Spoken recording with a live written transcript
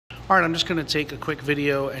All right, I'm just gonna take a quick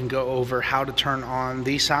video and go over how to turn on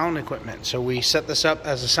the sound equipment. So we set this up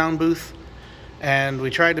as a sound booth and we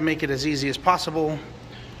tried to make it as easy as possible.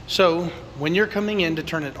 So when you're coming in to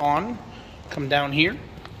turn it on, come down here,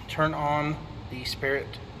 turn on the spirit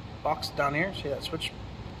box down here, see that switch?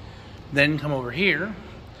 Then come over here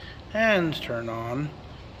and turn on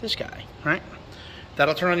this guy, right?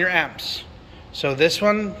 That'll turn on your amps. So this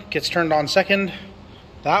one gets turned on second,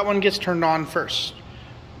 that one gets turned on first.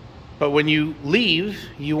 But when you leave,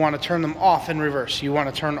 you want to turn them off in reverse. You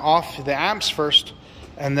want to turn off the amps first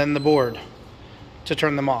and then the board to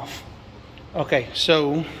turn them off. Okay,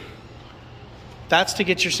 so that's to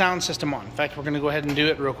get your sound system on. In fact, we're going to go ahead and do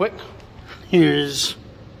it real quick. Here's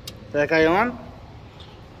that guy on,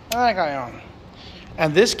 that guy on.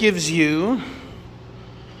 And this gives you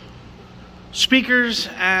speakers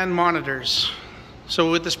and monitors. So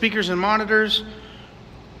with the speakers and monitors,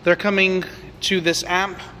 they're coming to this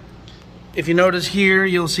amp. If you notice here,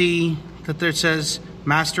 you'll see that there says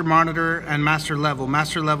master monitor and master level.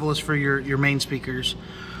 Master level is for your main speakers.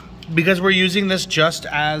 Because we're using this just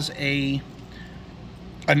as an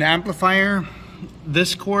amplifier,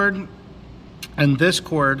 this cord and this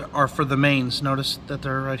cord are for the mains. Notice that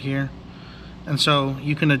they're right here. And so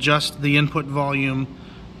you can adjust the input volume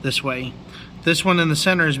this way. This one in the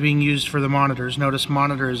center is being used for the monitors. Notice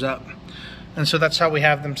monitor is up. And so that's how we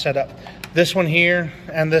have them set up. This one here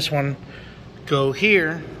and this one go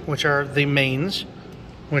here, which are the mains,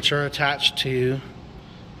 which are attached to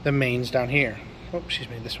the mains down here. Oh, excuse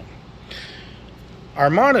me, this one. Our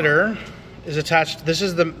monitor is attached, this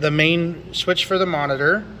is the main switch for the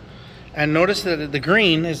monitor. And notice that the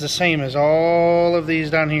green is the same as all of these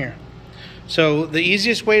down here. So the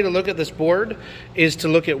easiest way to look at this board is to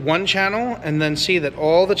look at one channel and then see that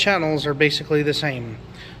all the channels are basically the same.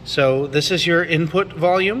 So this is your input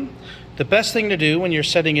volume. The best thing to do when you're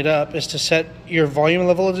setting it up is to set your volume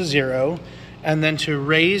level to 0 and then to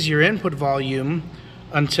raise your input volume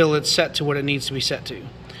until it's set to what it needs to be set to.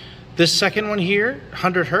 This second one here,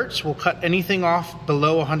 100 Hertz, will cut anything off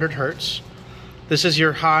below 100 Hertz. This is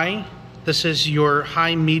your high. This is your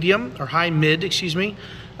high medium, or high mid, excuse me,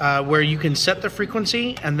 where you can set the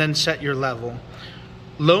frequency and then set your level.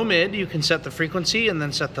 Low mid, you can set the frequency and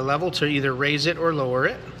then set the level to either raise it or lower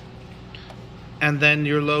it. And then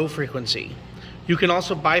your low frequency. You can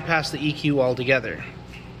also bypass the EQ altogether.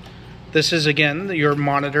 This is again your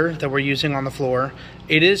monitor that we're using on the floor.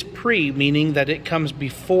 It is pre, meaning that it comes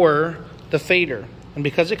before the fader. And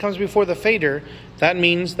because it comes before the fader, that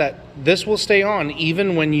means that this will stay on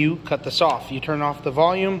even when you cut this off. You turn off the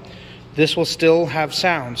volume, this will still have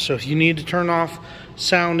sound. So if you need to turn off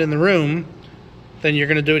sound in the room, then you're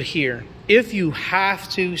going to do it here. If you have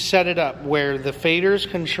to set it up where the faders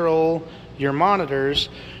control your monitors,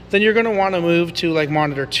 then you're going to want to move to like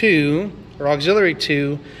monitor 2 or auxiliary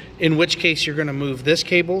 2, in which case you're going to move this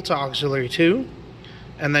cable to auxiliary 2,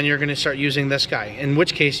 and then you're going to start using this guy, in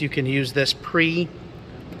which case you can use this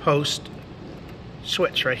pre-post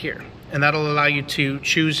switch right here, and that'll allow you to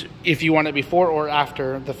choose if you want it before or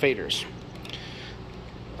after the faders.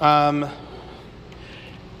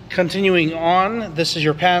 Continuing on, this is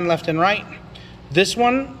your pan left and right. This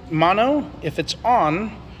one, mono, if it's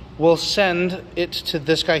on, we'll send it to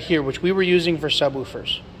this guy here, which we were using for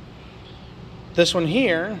subwoofers. This one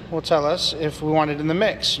here will tell us if we want it in the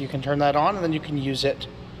mix. You can turn that on and then you can use it.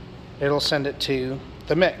 It'll send it to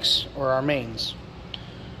the mix or our mains.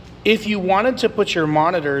 If you wanted to put your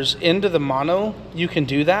monitors into the mono, you can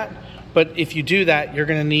do that. But if you do that, you're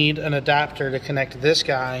going to need an adapter to connect this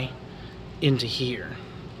guy into here.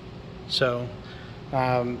 So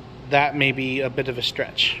that may be a bit of a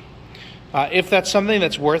stretch. If that's something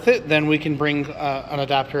that's worth it, then we can bring an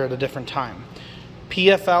adapter at a different time.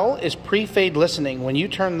 PFL is pre-fade listening. When you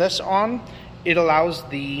turn this on, it allows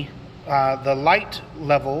the light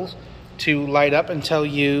levels to light up and tell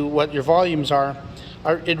you what your volumes are.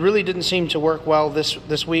 It really didn't seem to work well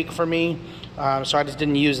this week for me, so I just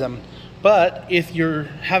didn't use them. But if you're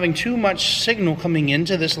having too much signal coming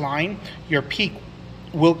into this line, your peak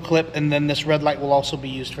will clip, and then this red light will also be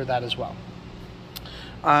used for that as well.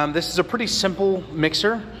 This is a pretty simple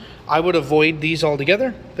mixer. I would avoid these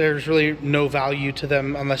altogether. There's really no value to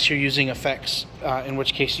them unless you're using effects, in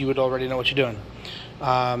which case you would already know what you're doing.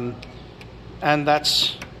 And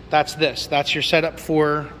that's this. That's your setup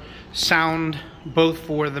for sound, both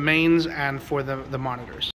for the mains and for the monitors.